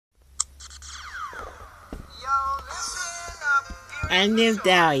a new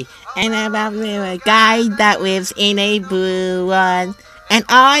story, and about a guy that lives in a blue one, and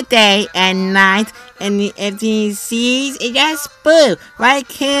all day and night, and if he sees it just blue,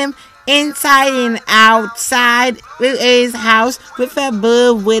 like him, inside and outside with his house with a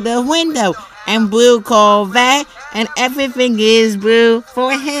blue with a window and blue Corvette, and everything is blue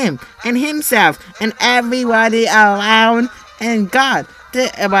for him and himself and everybody around and God to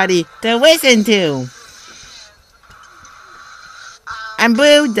everybody to listen to. I'm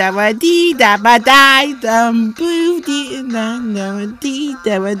blue, dabba dee dabba die, blue dee dabba dee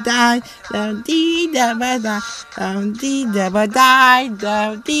dabba die, dee dabba die, dee dabba die,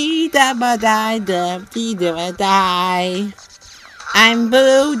 dee dabba die, dee dabba die. I'm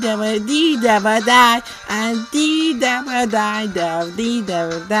blue, dabba dee dabba die, and dee dabba die, dee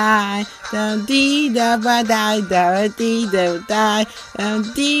dabba die, dee dabba die, dee dabba die,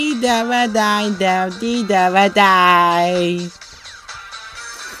 dee dabba die, dee dabba die.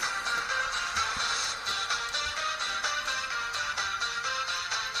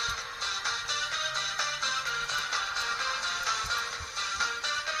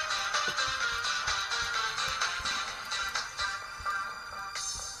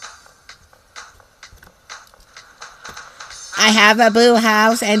 I have a blue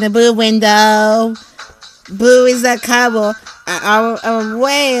house and a blue window. Blue is the color of a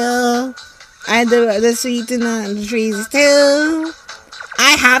whale. And the streets and the trees too.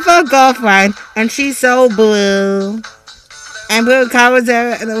 I have a girlfriend and she's so blue. And blue colors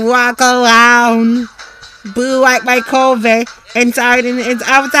walk around. Blue like my Corvette, inside and it's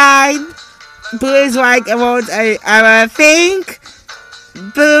outside. Blue is like I think.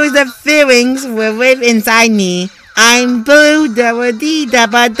 Blue is the feelings will live inside me. I'm blue, dabba dee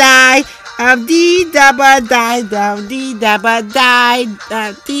dabba die, dee dabba die, dee dabba die,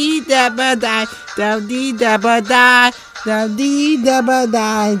 dee dabba die, dee dabba die, dee dabba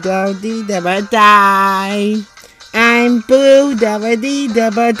die, dee dabba die. I'm blue, dabba dee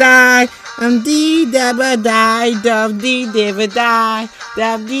dabba die, dee dabba die, dee dabba die,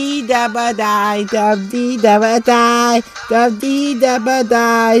 dee dabba die, dee dabba die, dee dabba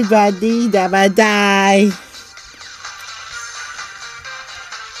die, dee dabba die.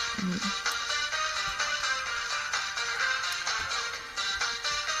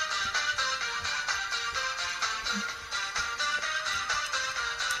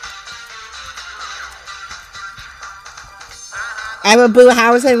 I have a blue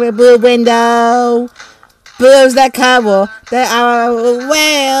house and a blue window. Blue is the color that our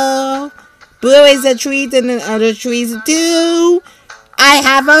whale. Blue is the trees and the other trees too. I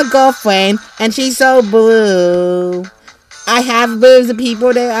have a girlfriend and she's so blue. I have blues the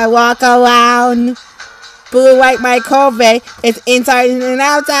people that I walk around. Blue like my Corvette, it's inside and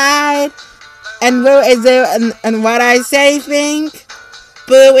outside. And blue is the and what I say think.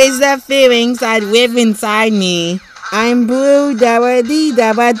 Blue is the feelings that live inside me. I'm blue, dabba dee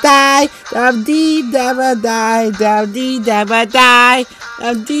dabba die, dee dabba die, dee dabba die,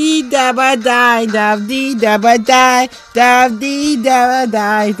 dee dabba die, dee dabba die, dee dabba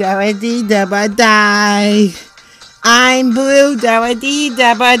die, dee dabba die. I'm blue, dabba dee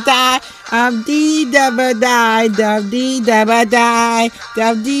dabba die, dee dabba die, dee dabba die,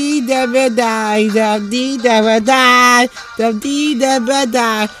 dee dabba die, dee dabba die, dee dabba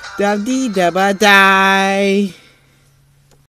die, dee dabba die.